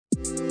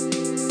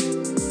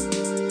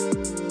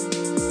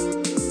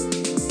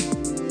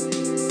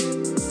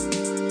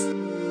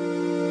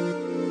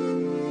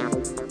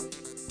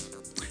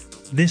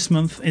this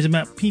month is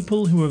about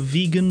people who are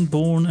vegan,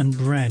 born and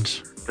bred.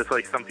 Just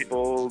like some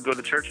people go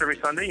to church every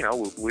Sunday,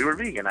 we were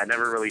vegan. I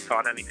never really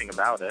thought anything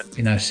about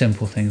it.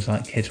 Simple things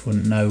like kids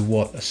wouldn't know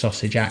what a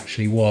sausage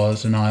actually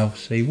was, and I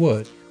obviously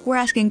would. We're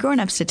asking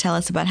grown-ups to tell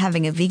us about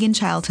having a vegan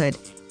childhood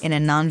in a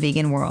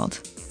non-vegan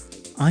world.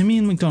 I'm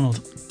Ian MacDonald.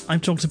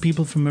 I've talked to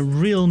people from a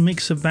real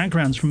mix of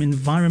backgrounds, from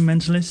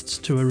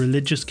environmentalists to a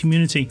religious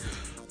community,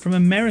 from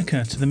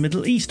America to the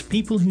Middle East,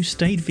 people who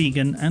stayed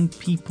vegan and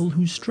people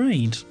who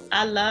strayed.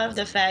 I love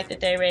the fact that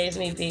they raised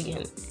me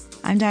vegan.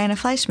 I'm Diana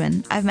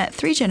Fleischman. I've met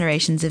 3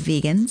 generations of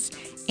vegans.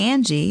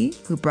 Angie,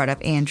 who brought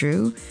up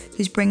Andrew,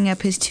 who's bringing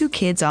up his 2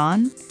 kids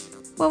on...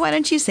 Well, why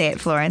don't you say it,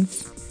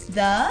 Florence?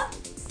 The...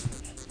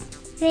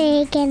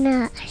 vegan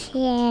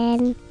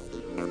option.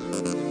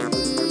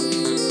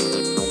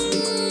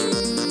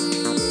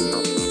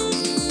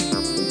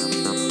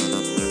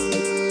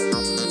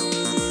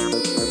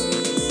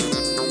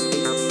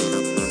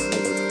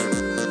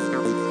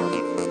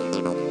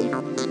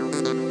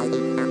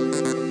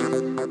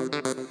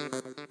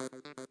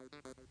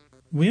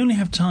 We only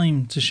have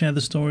time to share the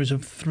stories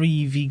of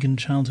 3 vegan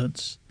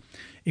childhoods.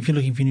 If you're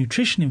looking for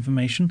nutrition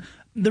information,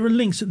 there are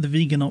links at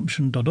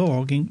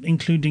theveganoption.org,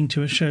 including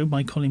to a show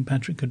by Colin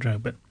Patrick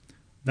Goodrow, but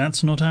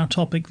that's not our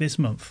topic this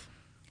month.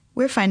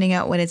 We're finding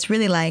out what it's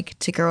really like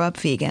to grow up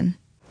vegan.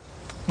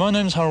 My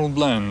name's Harold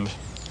Bland,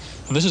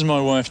 and this is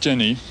my wife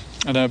Jenny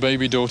and our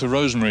baby daughter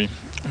Rosemary,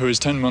 who is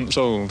 10 months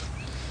old.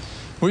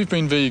 We've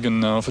been vegan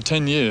now for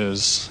 10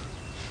 years.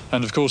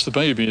 And of course the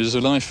baby is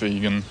a life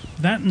vegan.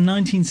 That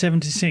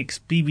 1976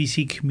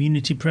 BBC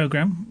community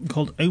programme,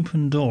 called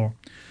Open Door,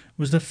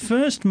 was the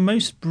first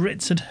most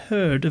Brits had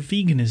heard of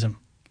veganism.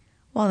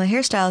 While the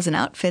hairstyles and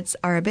outfits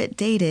are a bit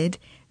dated,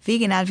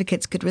 vegan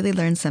advocates could really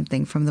learn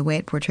something from the way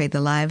it portrayed the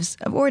lives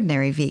of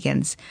ordinary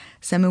vegans,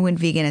 some who went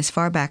vegan as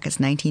far back as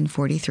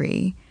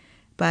 1943.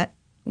 But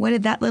what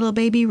did that little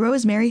baby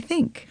Rosemary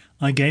think?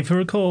 I gave her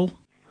a call.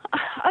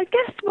 I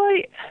guess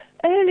my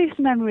earliest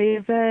memory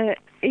of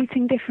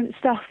eating different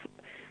stuff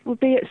would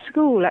be at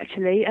school,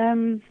 actually.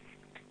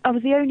 I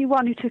was the only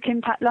one who took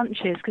impact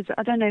lunches, because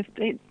I don't know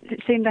if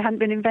it seemed they hadn't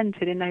been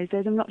invented in those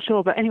days, I'm not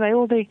sure. But anyway,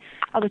 all the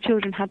other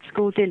children had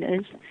school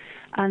dinners,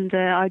 and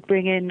I'd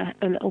bring in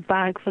a little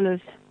bag full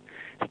of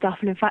stuff.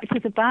 And in fact,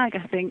 the bag,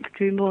 I think,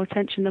 drew more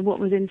attention than what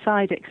was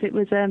inside it, because it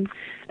was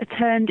a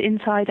turned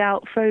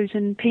inside-out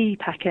frozen pea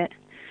packet.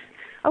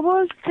 I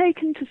was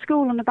taken to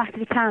school on the back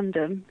of a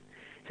tandem,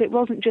 so it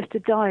wasn't just a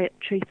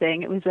dietary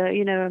thing. It was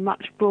a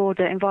much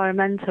broader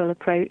environmental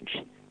approach.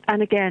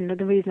 And again,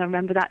 the reason I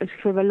remember that was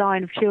for a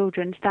line of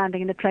children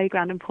standing in the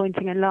playground and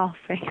pointing and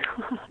laughing.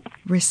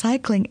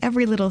 Recycling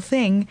every little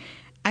thing.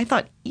 I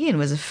thought Ian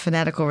was a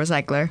fanatical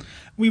recycler.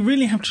 We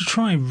really have to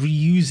try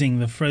reusing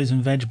the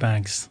frozen veg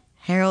bags.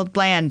 Harold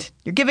Bland,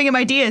 you're giving him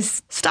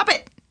ideas. Stop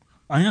it!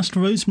 I asked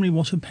Rosemary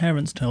what her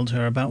parents told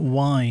her about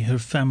why her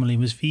family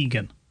was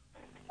vegan.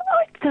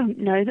 I don't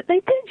know that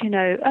they did,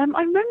 I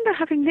remember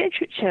having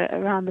literature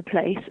around the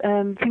place,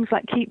 things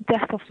like keep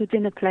death off the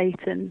dinner plate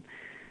and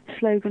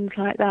slogans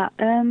like that.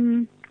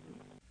 In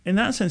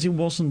that sense, it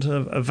wasn't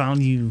a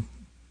value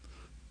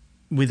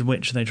with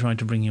which they tried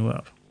to bring you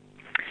up.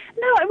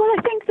 No, well,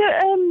 I think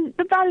that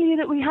the value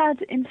that we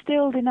had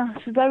instilled in us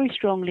very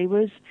strongly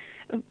was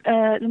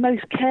the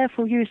most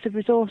careful use of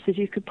resources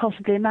you could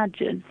possibly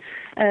imagine.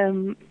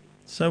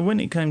 So when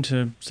it came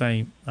to,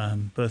 say,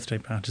 birthday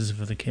parties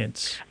for the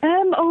kids?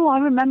 I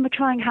remember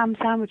trying ham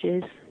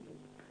sandwiches.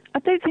 I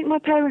don't think my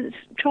parents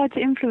tried to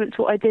influence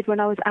what I did when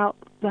I was out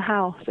the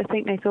house. I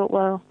think they thought,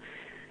 well,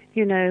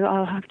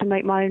 I'll have to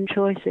make my own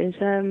choices.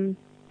 And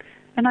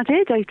I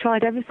did. I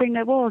tried everything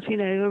there was,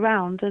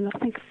 around. And I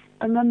think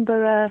I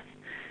remember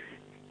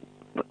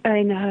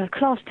in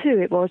class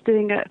 2 it was,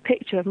 doing a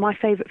picture of my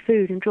favourite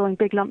food and drawing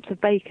big lumps of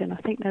bacon.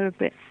 I think they were a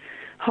bit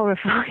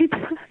horrified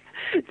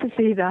to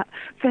see that.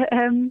 But,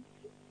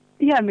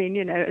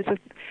 it's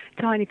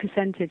a tiny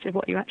percentage of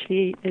what you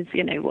actually eat is,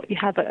 what you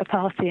have at a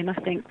party. And I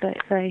think that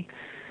they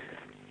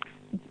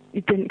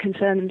didn't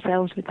concern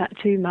themselves with that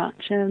too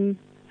much. I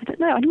don't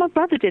know. My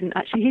brother didn't,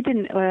 actually. He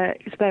didn't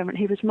experiment.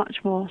 He was much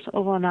more sort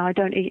of, no, I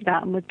don't eat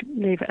that and would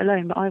leave it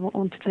alone. But I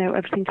wanted to know what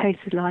everything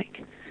tasted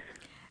like.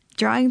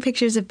 Drawing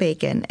pictures of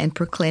bacon and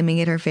proclaiming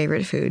it her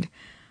favourite food.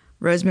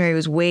 Rosemary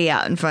was way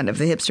out in front of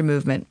the hipster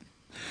movement.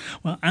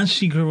 Well, as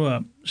she grew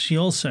up, she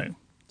also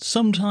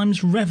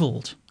sometimes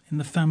revelled in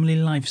the family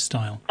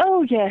lifestyle.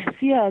 Oh, yes,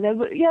 yeah.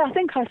 I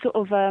think I sort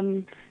of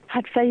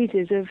had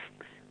phases of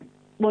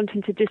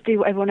wanting to just do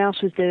what everyone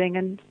else was doing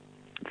and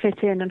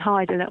fit in and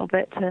hide a little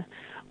bit to,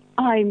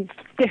 I'm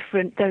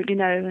different, don't you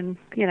know? And,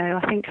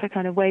 I think I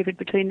kind of wavered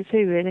between the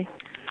two, really.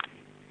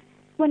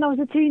 When I was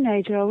a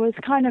teenager, I was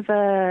kind of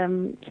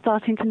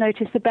starting to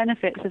notice the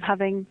benefits of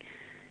having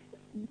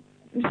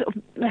sort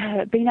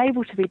of been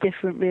able to be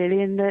different,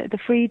 really, and the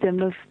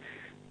freedom of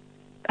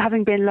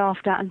having been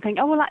laughed at and think,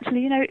 oh, well,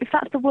 actually, if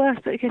that's the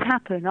worst that could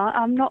happen,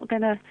 I'm not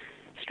going to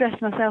stress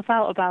myself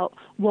out about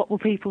what will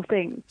people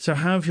think. So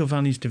how have your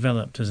values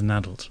developed as an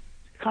adult?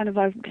 Kind of,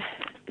 I've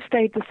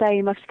stayed the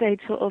same. I've stayed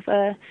sort of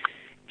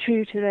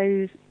true to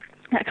those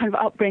that kind of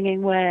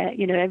upbringing where,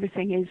 you know,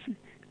 everything is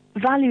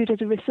valued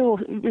as a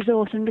resource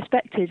and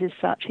respected as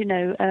such, you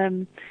know.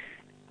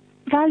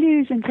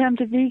 Values in terms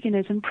of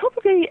veganism,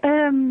 probably,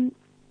 haven't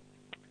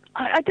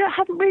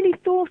really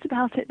thought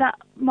about it that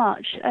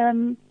much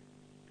on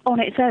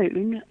its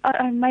own.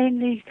 I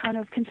mainly kind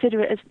of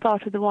consider it as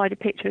part of the wider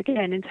picture,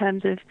 again, in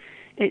terms of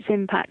its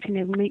impact, you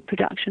know, meat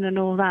production and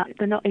all that.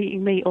 They're not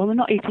eating meat, or they're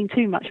not eating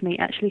too much meat,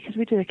 actually, because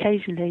we do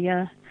occasionally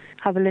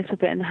have a little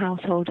bit in the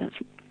household,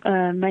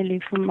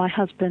 mainly from my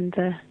husband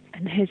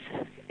and his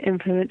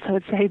influence, I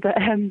would say. But,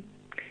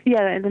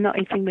 yeah, they're not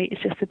eating meat.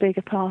 It's just a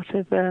bigger part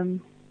of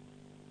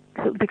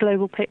sort of the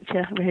global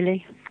picture,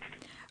 really.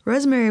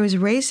 Rosemary was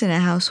raised in a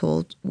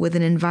household with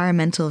an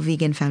environmental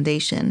vegan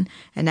foundation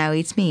and now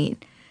eats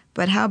meat.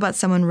 But how about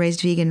someone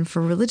raised vegan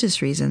for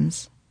religious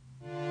reasons?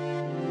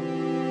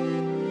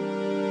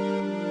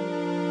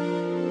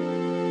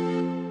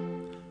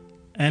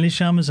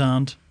 Elishama's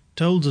aunt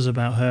told us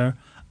about her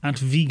at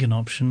Vegan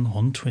Option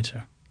on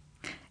Twitter.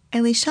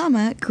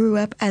 Elishama grew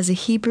up as a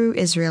Hebrew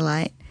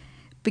Israelite.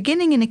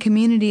 Beginning in a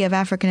community of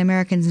African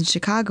Americans in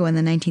Chicago in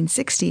the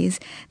 1960s,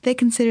 they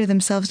consider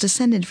themselves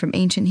descended from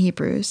ancient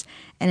Hebrews,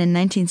 and in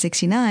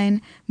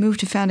 1969 moved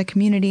to found a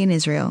community in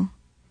Israel.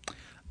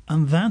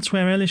 And that's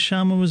where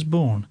Elishama was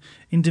born,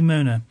 in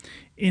Dimona,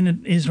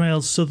 in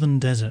Israel's southern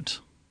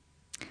desert.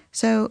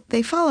 So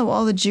they follow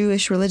all the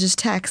Jewish religious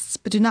texts,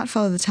 but do not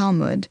follow the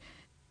Talmud.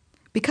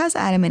 Because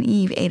Adam and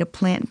Eve ate a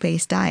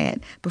plant-based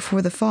diet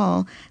before the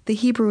fall, the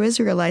Hebrew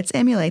Israelites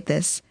emulate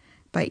this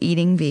by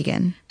eating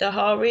vegan. The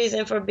whole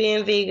reason for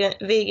being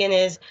vegan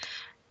is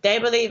they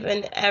believe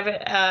in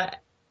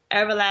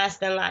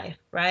everlasting life,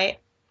 right?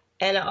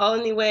 And the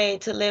only way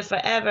to live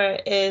forever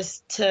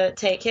is to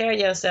take care of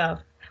yourself,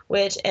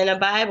 which in the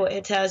Bible,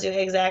 it tells you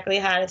exactly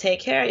how to take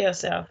care of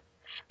yourself.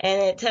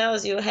 And it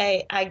tells you,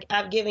 hey,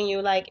 I've given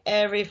you like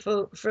every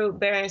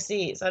fruit-bearing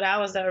seed. So that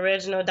was the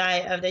original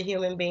diet of the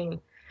human being.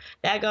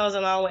 That goes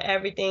along with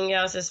everything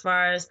else as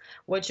far as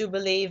what you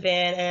believe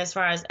in and as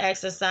far as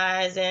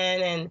exercising.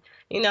 And,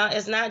 you know,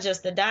 it's not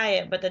just the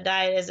diet, but the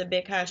diet is a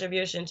big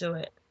contribution to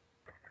it.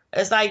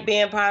 It's like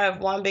being part of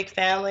one big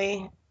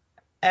family.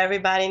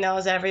 Everybody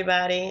knows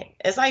everybody.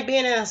 It's like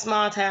being in a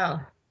small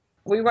town.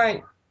 We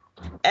weren't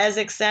as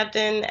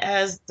accepting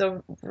as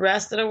the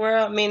rest of the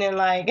world, meaning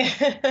like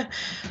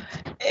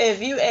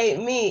if you ate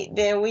meat,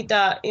 then we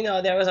thought, you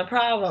know, there was a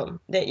problem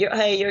that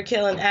you're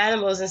killing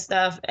animals and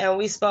stuff. And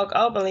we spoke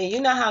openly.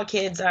 You know how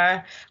kids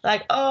are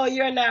like, oh,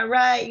 you're not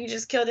right. You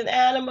just killed an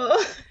animal.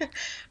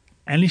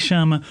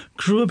 Elishama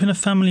grew up in a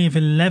family of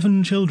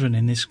 11 children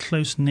in this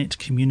close-knit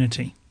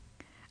community.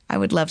 I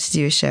would love to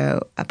do a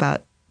show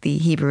about the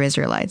Hebrew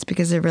Israelites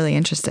because they're really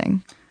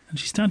interesting. And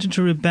she started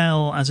to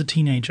rebel as a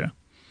teenager.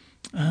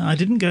 I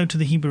didn't go to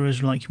the Hebrew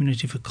Israelite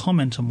community for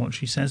comment on what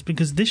she says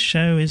because this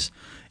show is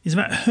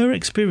about her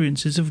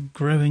experiences of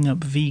growing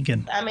up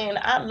vegan. I mean,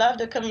 I loved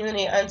the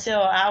community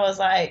until I was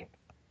like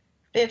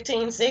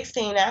 15,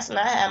 16. That's when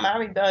I had my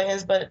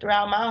rebellions. But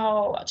throughout my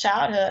whole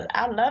childhood,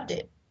 I loved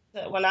it.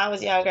 When I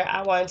was younger,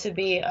 I wanted to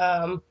be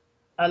a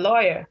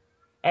lawyer.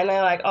 And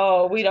they're like,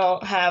 oh, we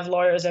don't have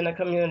lawyers in the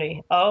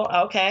community.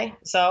 Oh, okay.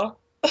 So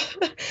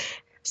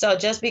so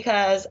just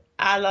because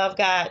I love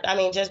God, I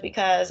mean, just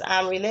because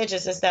I'm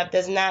religious and stuff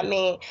does not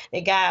mean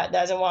that God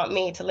doesn't want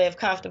me to live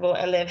comfortable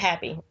and live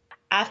happy.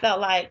 I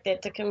felt like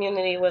that the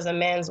community was a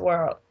man's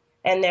world,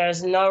 and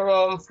there's no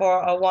room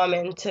for a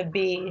woman to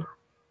be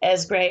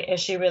as great as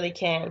she really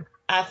can.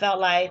 I felt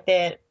like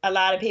that a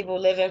lot of people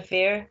live in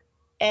fear,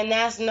 and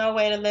that's no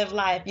way to live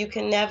life. You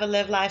can never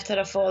live life to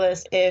the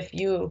fullest if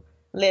you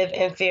live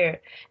in fear.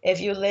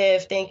 If you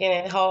live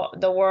thinking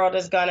the world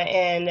is going to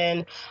end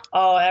and,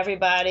 oh,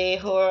 everybody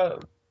who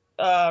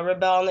are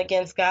rebelling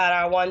against God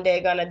are one day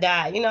going to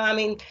die. You know what I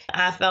mean?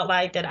 I felt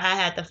like that I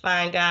had to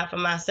find God for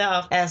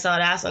myself. And so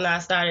that's when I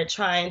started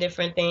trying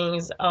different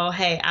things. Oh,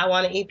 hey, I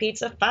want to eat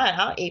pizza. Fine,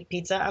 I'll eat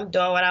pizza. I'm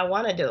doing what I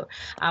want to do.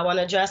 I want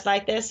to dress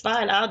like this.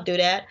 Fine, I'll do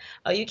that.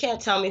 Oh, you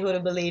can't tell me who to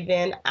believe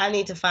in. I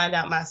need to find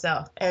out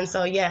myself. And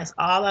so, yes,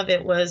 all of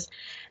it was,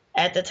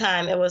 at the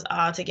time, it was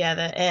all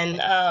together. And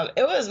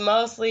it was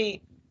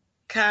mostly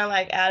kind of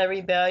like out of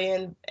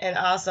rebellion and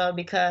also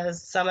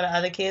because some of the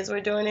other kids were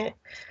doing it,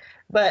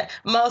 but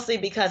mostly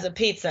because of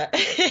pizza.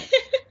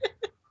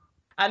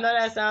 I know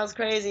that sounds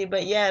crazy,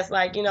 but yes,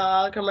 like, you know,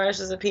 all the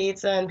commercials of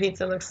pizza and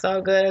pizza looks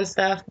so good and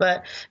stuff.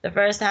 But the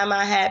first time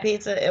I had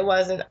pizza, it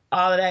wasn't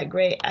all of that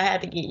great. I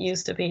had to get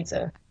used to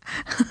pizza.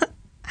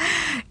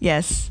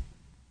 Yes,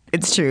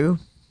 it's true.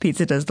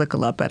 Pizza does look a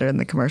lot better in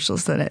the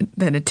commercials than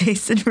it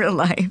tastes in real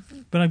life.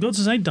 But I've got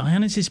to say,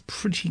 Diana's is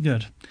pretty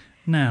good.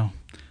 Now,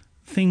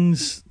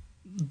 things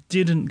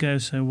didn't go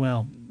so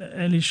well.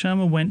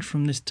 Elishama went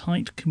from this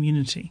tight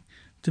community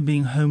to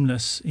being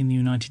homeless in the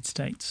United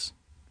States.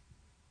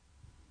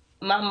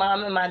 My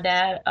mom and my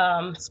dad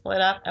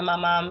split up, and my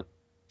mom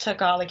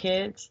took all the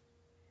kids,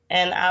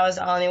 and I was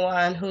the only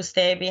one who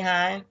stayed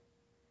behind.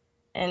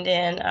 And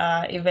then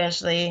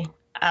eventually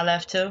I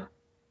left too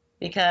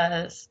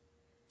because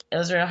it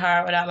was real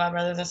hard without my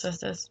brothers and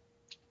sisters.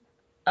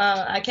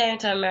 I came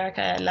to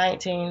America at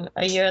 19,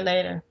 a year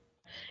later.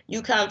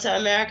 You come to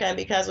America, and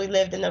because we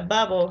lived in a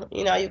bubble,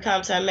 you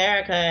come to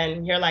America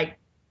and you're like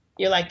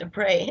the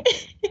prey.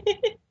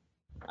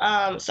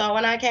 So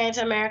when I came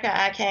to America,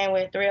 I came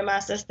with three of my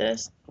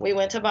sisters. We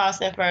went to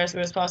Boston first. We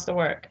were supposed to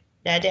work.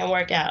 That didn't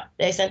work out.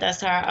 They sent us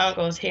to our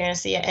uncles here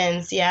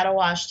in Seattle,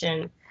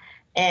 Washington,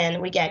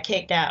 and we got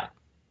kicked out.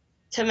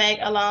 To make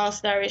a long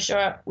story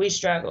short, we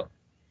struggled,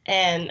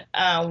 and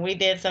we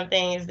did some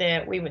things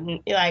that we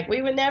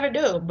would never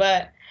do.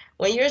 But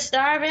when you're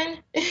starving,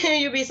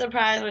 you'd be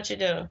surprised what you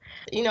do.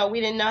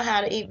 We didn't know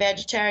how to eat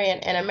vegetarian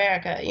in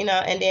America,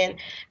 and then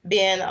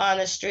being on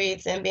the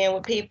streets and being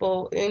with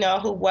people,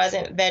 who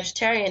wasn't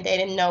vegetarian, they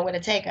didn't know where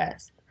to take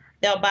us.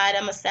 They'll buy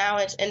them a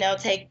sandwich and they'll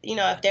take,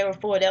 if they were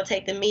full, they'll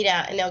take the meat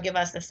out and they'll give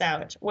us the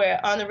sandwich. Where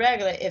on the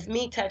regular, if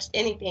meat touched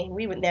anything,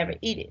 we would never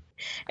eat it.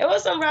 It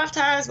was some rough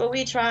times, but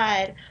we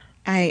tried.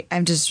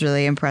 I'm just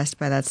really impressed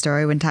by that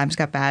story. When times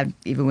got bad,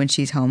 even when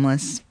she's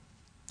homeless,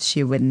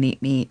 she wouldn't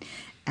eat meat.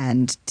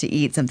 And to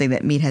eat something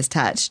that meat has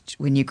touched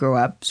when you grow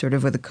up sort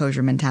of with a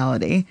kosher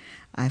mentality,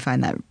 I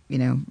find that,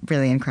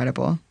 really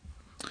incredible.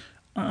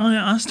 I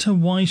asked her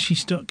why she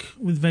stuck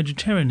with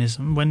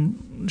vegetarianism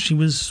when she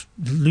was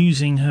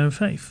losing her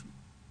faith.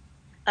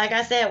 Like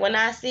I said, when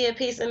I see a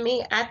piece of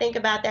meat, I think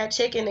about that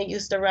chicken that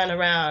used to run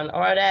around,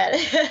 or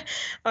that,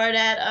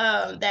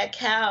 that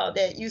cow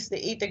that used to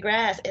eat the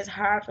grass. It's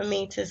hard for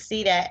me to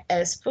see that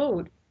as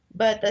food.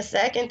 But the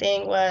second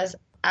thing was,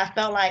 I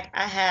felt like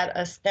I had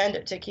a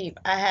standard to keep.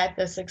 I had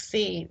to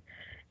succeed.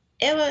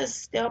 It was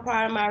still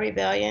part of my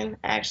rebellion,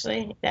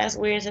 actually. That's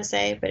weird to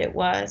say, but it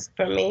was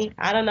for me.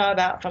 I don't know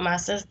about for my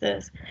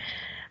sisters.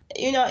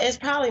 It's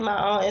probably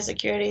my own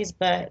insecurities,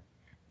 but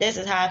this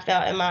is how I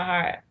felt in my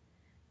heart.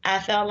 I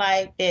felt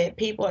like that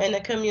people in the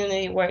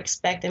community were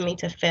expecting me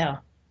to fail.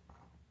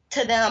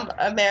 To them,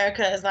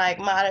 America is like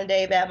modern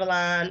day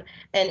Babylon,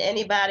 and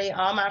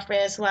all my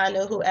friends who I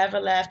knew who ever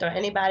left, or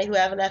anybody who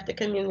ever left the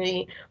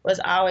community, was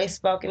always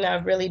spoken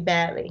of really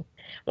badly.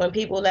 When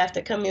people left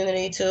the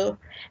community too,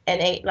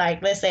 and they,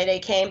 like, let's say they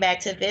came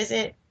back to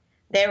visit,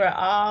 they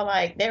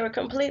were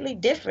completely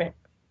different.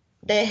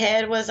 Their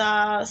head was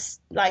all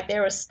like they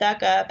were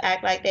stuck up,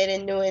 act like they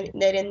didn't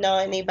know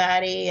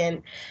anybody,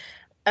 and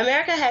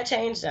America had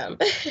changed them.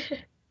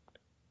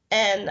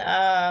 And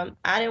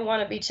I didn't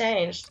want to be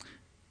changed.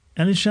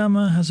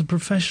 Elishama has a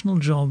professional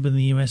job in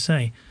the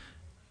USA.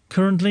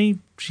 Currently,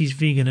 she's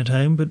vegan at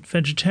home, but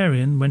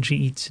vegetarian when she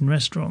eats in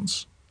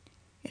restaurants.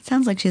 It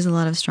sounds like she has a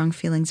lot of strong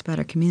feelings about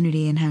her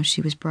community and how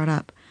she was brought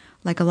up,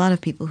 like a lot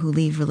of people who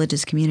leave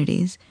religious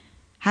communities.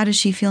 How does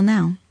she feel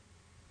now?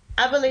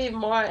 I believe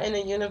more in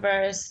the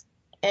universe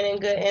and in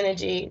good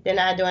energy than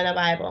I do in the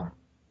Bible.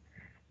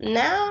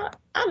 Now,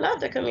 I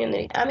love the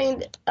community. I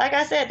mean, like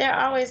I said, there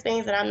are always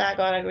things that I'm not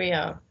going to agree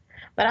on.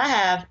 But I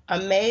have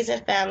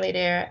amazing family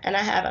there, and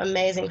I have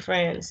amazing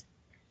friends.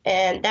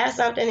 And that's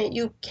something that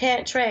you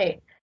can't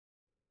trade.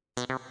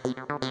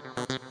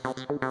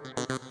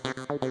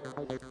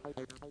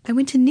 I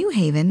went to New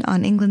Haven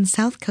on England's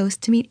south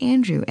coast to meet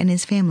Andrew and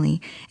his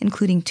family,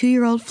 including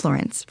 2-year-old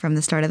Florence, from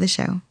the start of the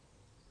show.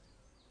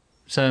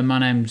 So my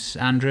name's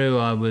Andrew.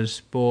 I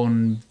was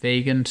born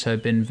vegan, so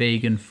been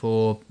vegan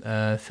for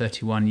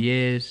 31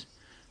 years.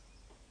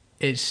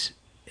 It's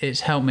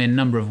helped me in a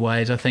number of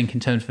ways. I think in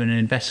terms of an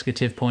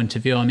investigative point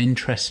of view, I'm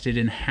interested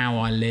in how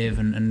I live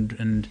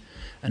and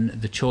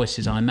the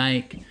choices I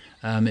make.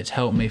 It's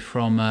helped me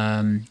from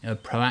a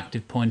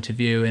proactive point of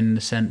view in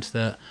the sense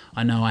that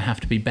I know I have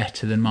to be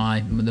better than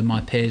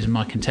my peers and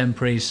my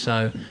contemporaries.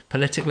 So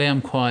politically,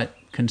 I'm quite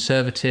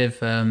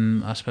conservative.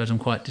 I suppose I'm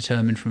quite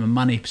determined from a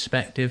money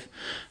perspective.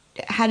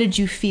 How did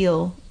you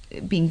feel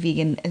being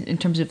vegan in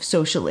terms of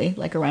socially,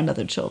 like around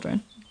other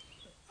children?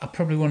 I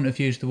probably wouldn't have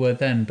used the word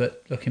then,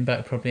 but looking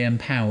back, probably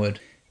empowered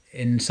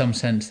in some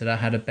sense that I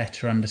had a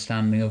better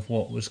understanding of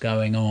what was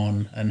going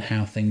on and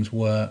how things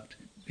worked.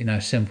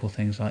 Simple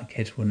things like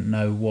kids wouldn't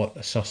know what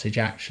a sausage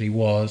actually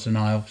was, and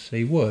I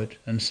obviously would.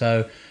 And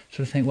so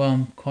sort of think, well,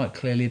 I'm quite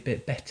clearly a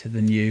bit better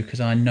than you because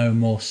I know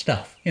more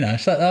stuff.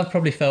 So I've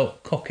probably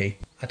felt cocky.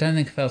 I don't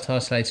think I felt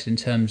isolated in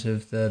terms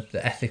of the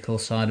ethical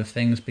side of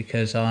things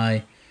because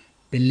I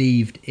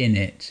believed in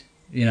it.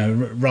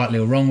 Rightly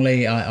or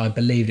wrongly, I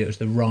believed it was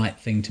the right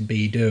thing to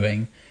be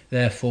doing.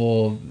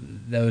 Therefore,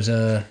 there was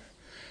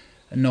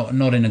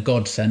not in a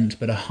God sense,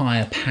 but a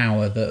higher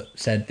power that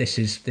said, this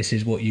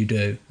is what you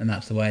do, and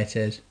that's the way it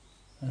is.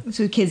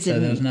 So kids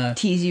didn't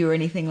tease you or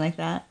anything like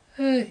that?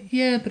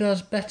 Yeah, but I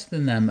was better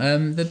than them.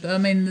 There's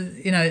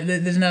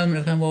an element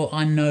of going, well,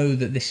 I know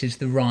that this is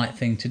the right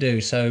thing to do,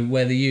 so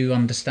whether you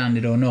understand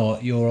it or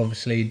not, you're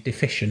obviously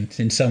deficient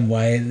in some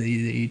way that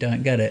you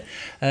don't get it.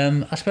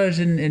 I suppose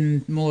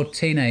in more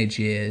teenage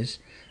years,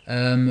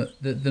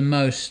 the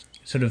most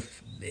sort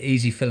of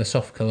easy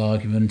philosophical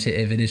argument,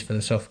 if it is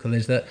philosophical,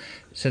 is that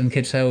certain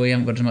kids say, well, you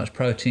haven't got as much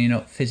protein, you're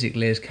not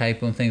physically as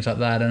capable and things like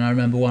that. And I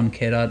remember one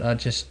kid, I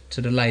just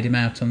sort of laid him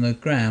out on the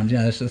ground,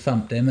 sort of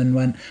thumped him and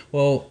went,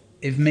 well,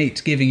 if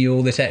meat's giving you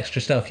all this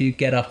extra stuff, you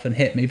get up and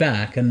hit me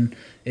back, and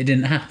it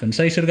didn't happen.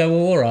 So you sort of go,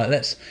 well, all right,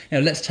 let's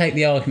take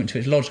the argument to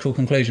its logical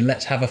conclusion.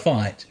 Let's have a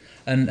fight,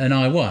 and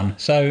I won.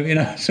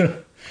 So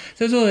so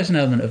there's always an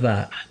element of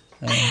that.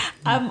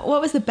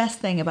 What was the best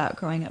thing about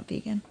growing up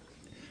vegan?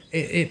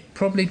 It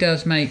probably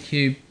does make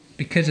you,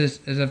 because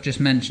as I've just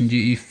mentioned,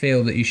 you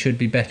feel that you should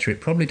be better.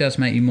 It probably does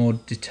make you more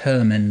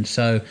determined,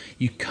 so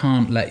you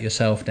can't let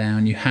yourself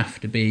down. You have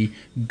to be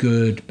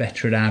good,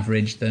 better at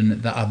average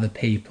than the other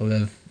people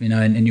of,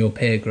 in your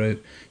peer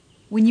group.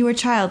 When you were a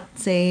child,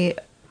 say,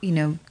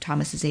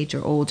 Thomas's age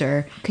or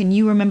older, can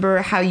you remember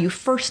how you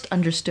first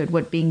understood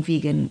what being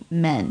vegan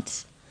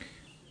meant?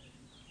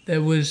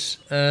 There was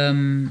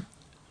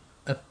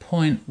a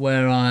point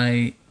where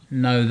I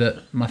know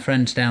that my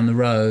friends down the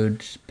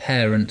road,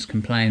 parents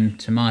complained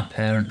to my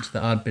parents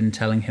that I'd been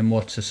telling him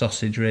what a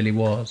sausage really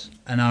was.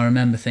 And I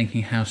remember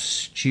thinking how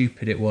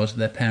stupid it was that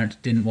their parents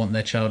didn't want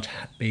their child to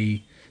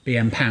be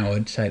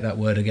empowered, say that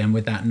word again,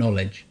 with that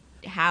knowledge.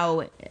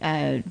 How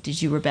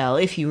did you rebel,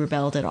 if you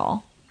rebelled at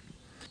all?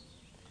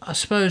 I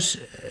suppose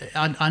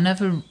I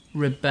never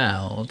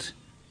rebelled,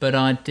 but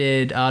I'd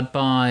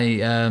buy,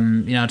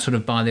 I'd sort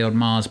of buy the odd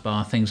Mars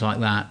bar, things like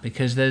that,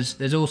 because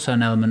there's also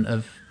an element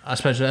of, I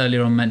suppose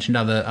earlier on mentioned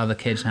other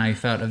kids and how you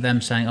felt of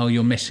them saying, oh,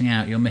 you're missing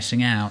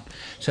out.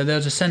 So there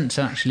was a sense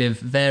actually of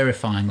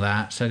verifying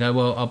that. So I go,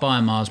 well, I'll buy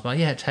a Mars bar.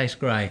 Yeah, it tastes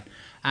great.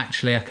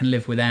 Actually, I can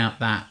live without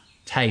that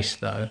taste,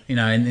 though,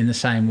 in the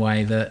same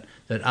way that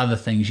other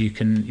things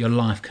your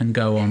life can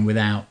go on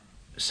without.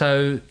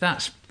 So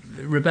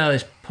rebel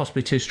is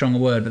possibly too strong a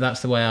word, but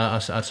that's the way I'd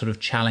sort of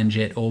challenge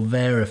it or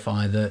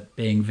verify that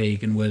being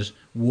vegan was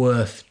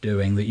worth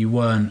doing, that you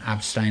weren't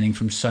abstaining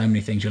from so many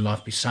things, your life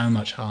would be so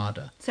much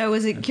harder. So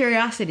was it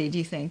curiosity, do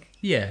you think?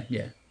 Yeah,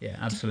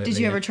 absolutely. Did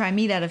you ever try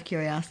meat out of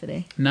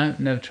curiosity? No,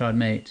 never tried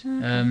meat.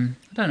 Okay. I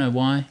don't know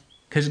why.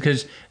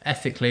 Because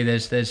ethically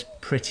there's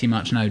pretty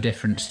much no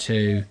difference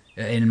to,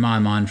 in my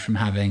mind, from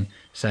having,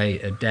 say,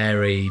 a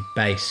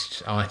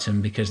dairy-based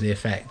item, because the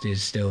effect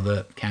is still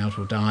that cows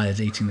will die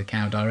as eating the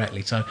cow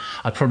directly. So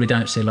I probably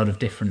don't see a lot of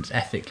difference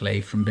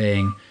ethically from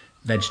being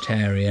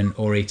vegetarian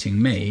or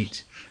eating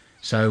meat.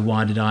 So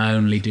why did I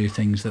only do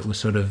things that were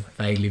sort of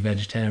vaguely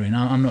vegetarian?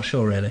 I'm not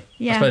sure, really.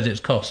 Yeah. I suppose it's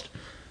cost.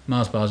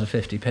 Mars bars are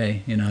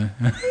 50p,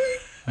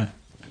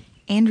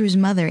 Andrew's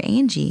mother,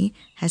 Angie,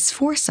 has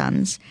 4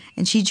 sons,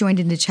 and she joined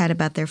in to chat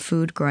about their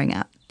food growing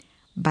up.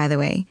 By the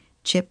way,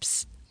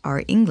 chips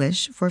are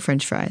English for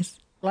French fries.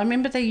 Well, I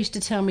remember they used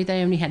to tell me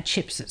they only had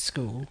chips at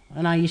school,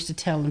 and I used to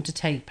tell them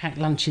to pack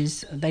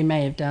lunches. They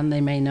may have done, they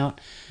may not.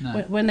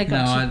 No, when they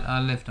got I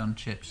lived on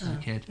chips as a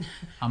kid.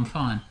 I'm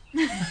fine.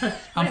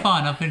 I'm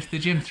fine. I've been to the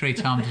gym 3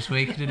 times this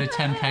week. I did a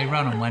 10k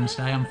run on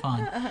Wednesday. I'm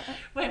fine.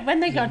 When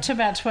they got to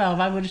about 12,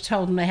 I would have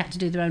told them they had to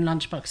do their own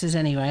lunchboxes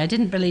anyway. I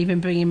didn't believe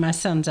in bringing my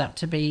sons up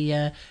to be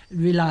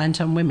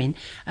reliant on women,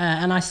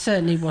 and I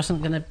certainly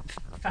wasn't going to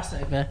fuss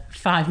over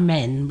 5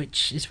 men,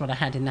 which is what I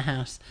had in the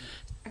house.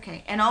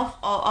 Okay, and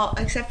all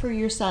except for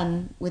your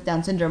son with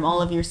Down syndrome,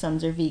 all of your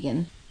sons are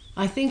vegan.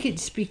 I think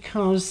it's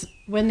because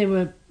when they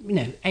were,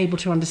 able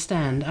to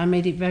understand, I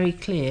made it very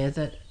clear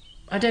that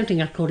I don't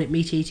think I called it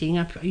meat eating.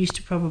 I used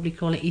to probably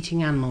call it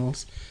eating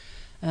animals.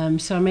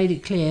 So I made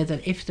it clear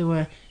that if there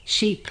were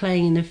sheep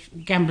playing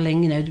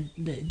gambling,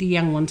 the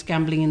young ones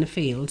gambling in the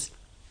fields,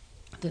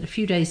 that a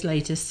few days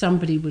later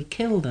somebody would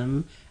kill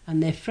them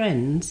and their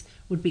friends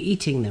would be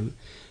eating them.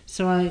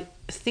 So I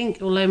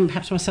think, although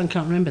perhaps my son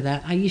can't remember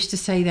that, I used to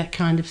say that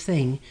kind of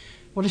thing.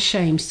 What a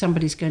shame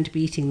somebody's going to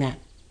be eating that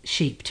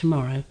sheep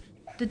tomorrow.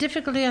 The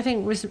difficulty, I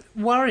think, was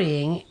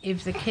worrying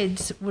if the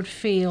kids would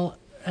feel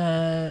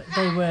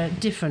they were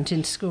different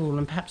in school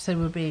and perhaps they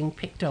were being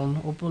picked on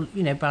or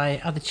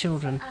by other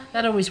children.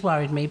 That always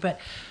worried me. But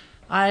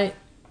I,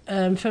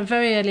 from a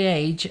very early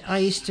age, I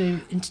used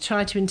to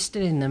try to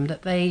instill in them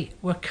that they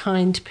were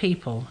kind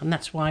people, and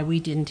that's why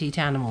we didn't eat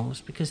animals,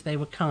 because they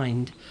were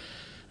kind.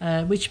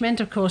 Which meant,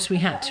 of course, we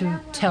had to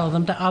tell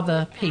them that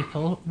other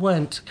people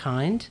weren't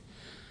kind.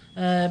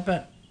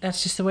 But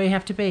that's just the way you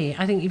have to be.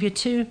 I think if you're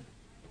too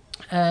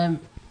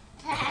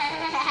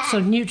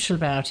sort of neutral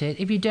about it,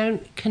 if you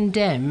don't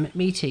condemn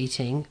meat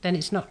eating, then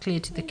it's not clear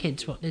to the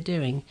kids what they're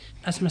doing.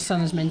 As my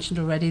son has mentioned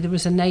already, there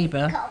was a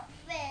neighbour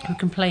who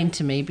complained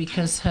to me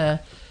because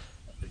her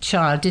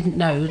child didn't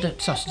know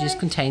that sausages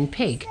contain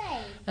pig.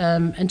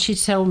 And she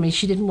told me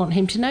she didn't want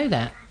him to know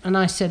that. And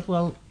I said,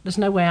 well, there's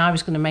no way I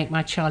was going to make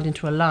my child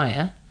into a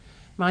liar.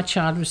 My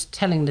child was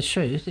telling the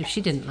truth. If she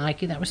didn't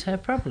like it, that was her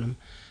problem.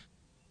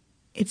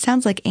 It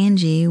sounds like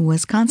Angie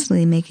was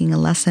constantly making a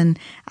lesson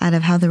out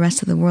of how the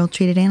rest of the world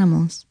treated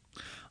animals.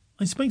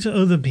 I spoke to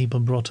other people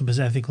brought up as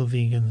ethical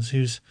vegans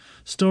whose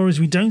stories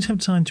we don't have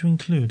time to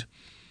include.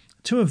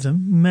 2 of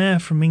them, Mare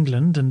from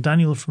England and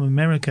Daniel from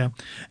America,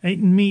 ate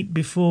meat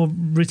before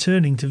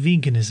returning to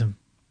veganism.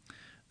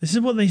 This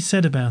is what they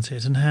said about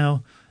it and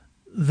how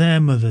their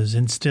mothers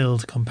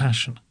instilled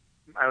compassion.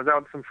 I was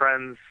out with some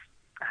friends,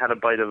 had a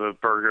bite of a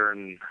burger,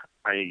 and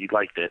I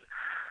liked it.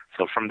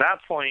 So from that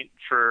point,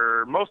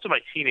 for most of my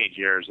teenage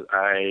years,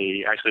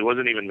 I actually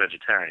wasn't even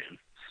vegetarian.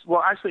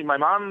 Well, actually, my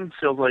mom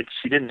feels like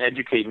she didn't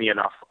educate me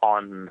enough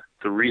on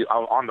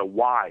the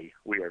why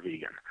we are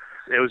vegan.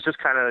 It was just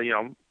kind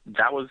of,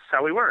 that was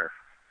how we were,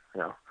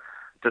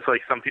 Just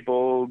like some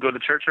people go to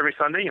church every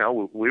Sunday,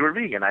 we were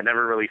vegan. I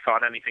never really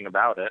thought anything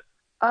about it.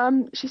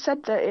 She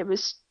said that it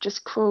was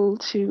just cruel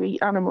to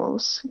eat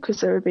animals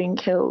because they were being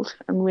killed,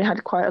 and we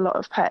had quite a lot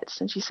of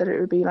pets, and she said it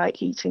would be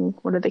like eating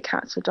one of the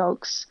cats or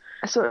dogs.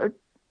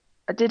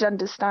 I did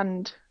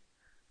understand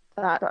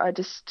that, but I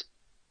just,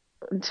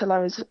 until I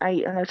was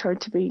 8 and I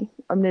tried to be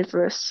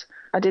omnivorous,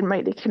 I didn't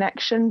make the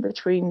connection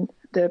between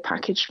the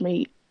packaged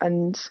meat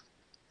and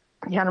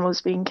the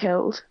animals being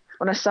killed.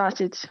 When I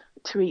started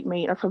to eat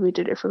meat, I probably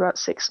did it for about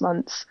 6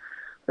 months.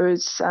 There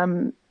was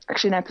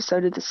actually an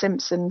episode of The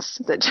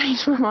Simpsons that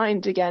changed my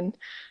mind again.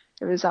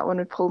 It was that one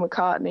with Paul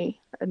McCartney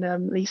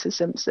and Lisa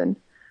Simpson.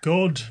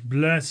 God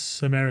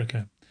bless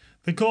America,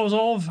 the cause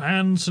of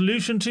and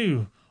solution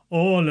to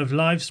all of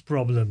life's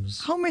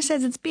problems. Homer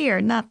says it's beer,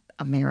 not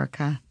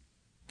America.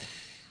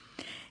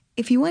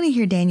 If you want to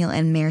hear Daniel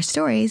and Mare's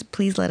stories,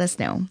 please let us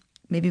know.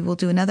 Maybe we'll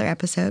do another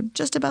episode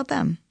just about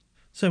them.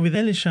 So with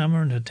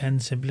Elishama and her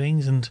 10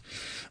 siblings and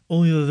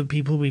all the other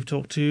people we've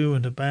talked to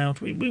and about,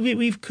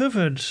 we've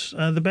covered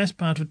the best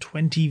part of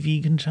 20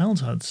 vegan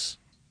childhoods.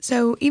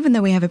 So even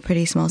though we have a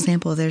pretty small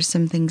sample, there's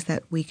some things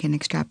that we can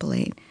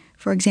extrapolate.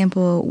 For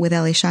example, with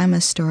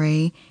Elishama's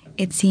story,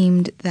 it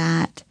seemed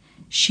that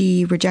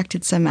she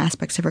rejected some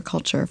aspects of her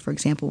culture, for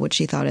example, what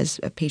she thought as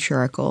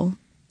patriarchal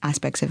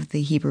aspects of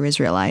the Hebrew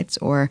Israelites,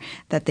 or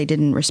that they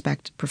didn't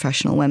respect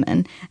professional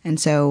women. And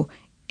so,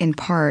 in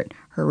part,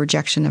 her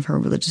rejection of her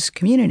religious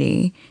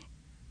community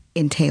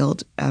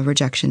entailed a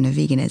rejection of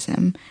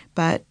veganism.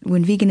 But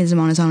when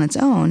veganism is on its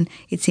own,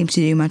 it seems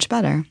to do much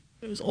better.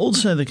 It was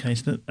also the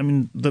case that,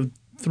 the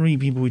 3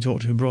 people we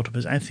talked to who brought up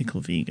as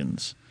ethical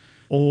vegans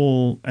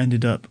all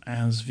ended up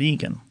as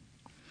vegan.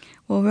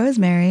 Well,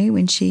 Rosemary,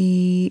 when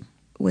she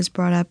was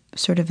brought up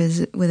sort of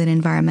as with an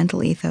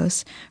environmental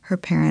ethos, her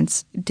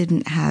parents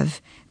didn't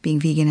have being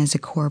vegan as a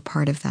core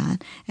part of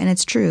that. And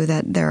it's true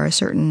that there are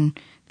certain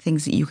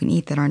things that you can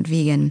eat that aren't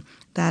vegan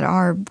that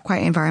are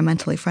quite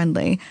environmentally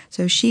friendly.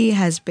 So she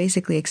has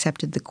basically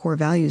accepted the core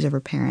values of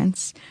her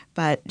parents,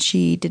 but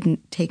she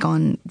didn't take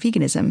on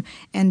veganism.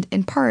 And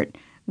in part,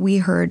 we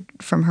heard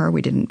from her,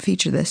 we didn't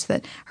feature this,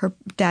 that her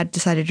dad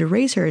decided to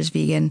raise her as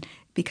vegan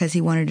because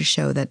he wanted to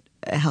show that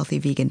a healthy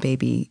vegan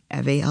baby,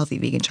 a healthy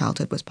vegan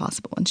childhood was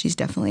possible. And she's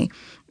definitely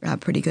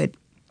pretty good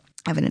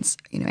evidence,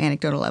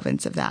 anecdotal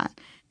evidence of that.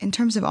 In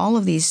terms of all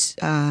of these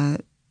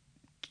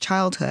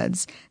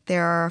childhoods,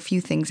 there are a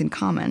few things in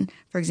common.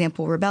 For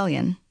example,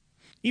 rebellion.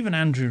 Even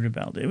Andrew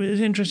rebelled. It was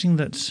interesting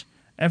that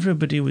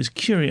everybody was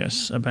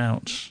curious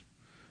about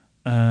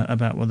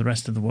what the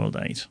rest of the world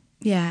ate.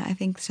 Yeah, I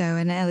think so.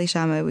 And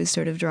Elishama was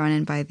sort of drawn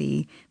in by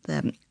the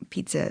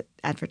pizza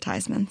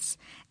advertisements.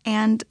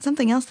 And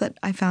something else that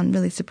I found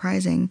really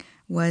surprising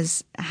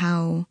was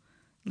how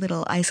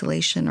little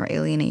isolation or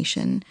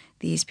alienation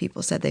these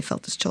people said they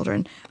felt as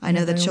children. I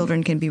know that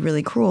children can be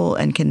really cruel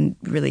and can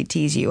really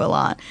tease you a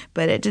lot,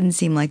 but it didn't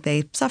seem like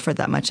they suffered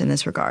that much in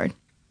this regard.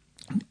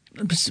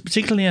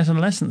 Particularly as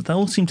adolescents, they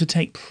all seem to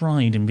take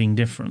pride in being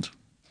different.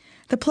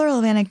 The plural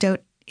of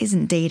anecdote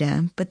isn't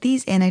data, but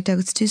these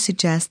anecdotes do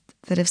suggest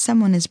that if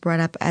someone is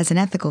brought up as an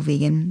ethical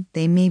vegan,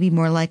 they may be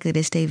more likely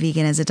to stay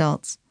vegan as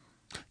adults.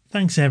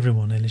 Thanks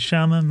everyone,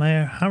 Elishama,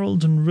 Mare,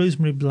 Harold and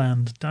Rosemary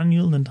Bland,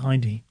 Daniel and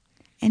Heidi.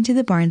 And to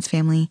the Barnes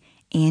family,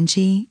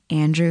 Angie,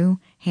 Andrew,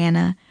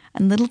 Hannah,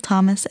 and little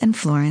Thomas and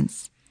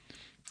Florence.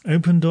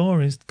 Open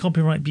Door is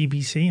copyright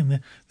BBC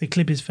and the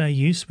clip is fair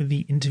use with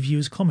the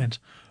interviewer's comment.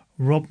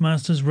 Rob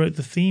Masters wrote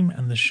the theme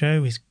and the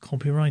show is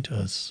copyright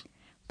us.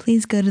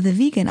 Please go to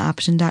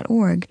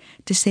theveganoption.org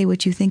to say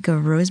what you think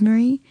of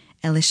Rosemary,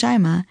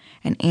 Elishama,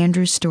 and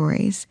Andrew's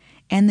stories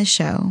and the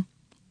show,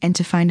 and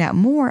to find out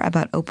more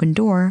about Open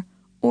Door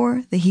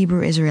or the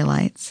Hebrew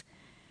Israelites.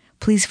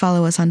 Please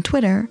follow us on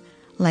Twitter,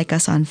 like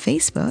us on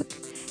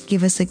Facebook,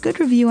 give us a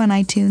good review on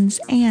iTunes,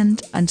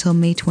 and until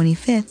May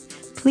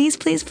 25th, please,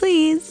 please,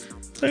 please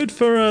vote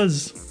for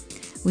us.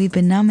 We've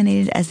been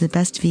nominated as the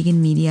best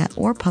vegan media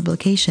or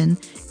publication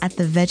at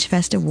the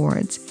VegFest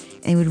Awards,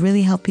 and it would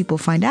really help people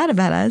find out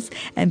about us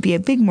and be a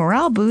big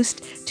morale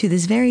boost to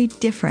this very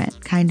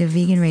different kind of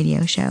vegan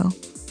radio show.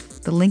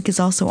 The link is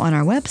also on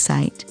our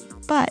website,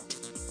 but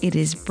it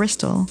is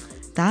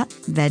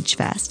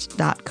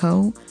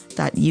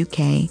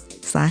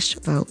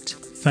bristol.vegfest.co.uk/vote.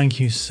 Thank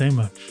you so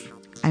much.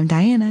 I'm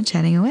Diana,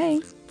 chatting away.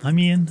 I'm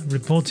Ian,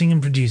 reporting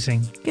and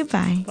producing.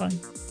 Goodbye. Bye.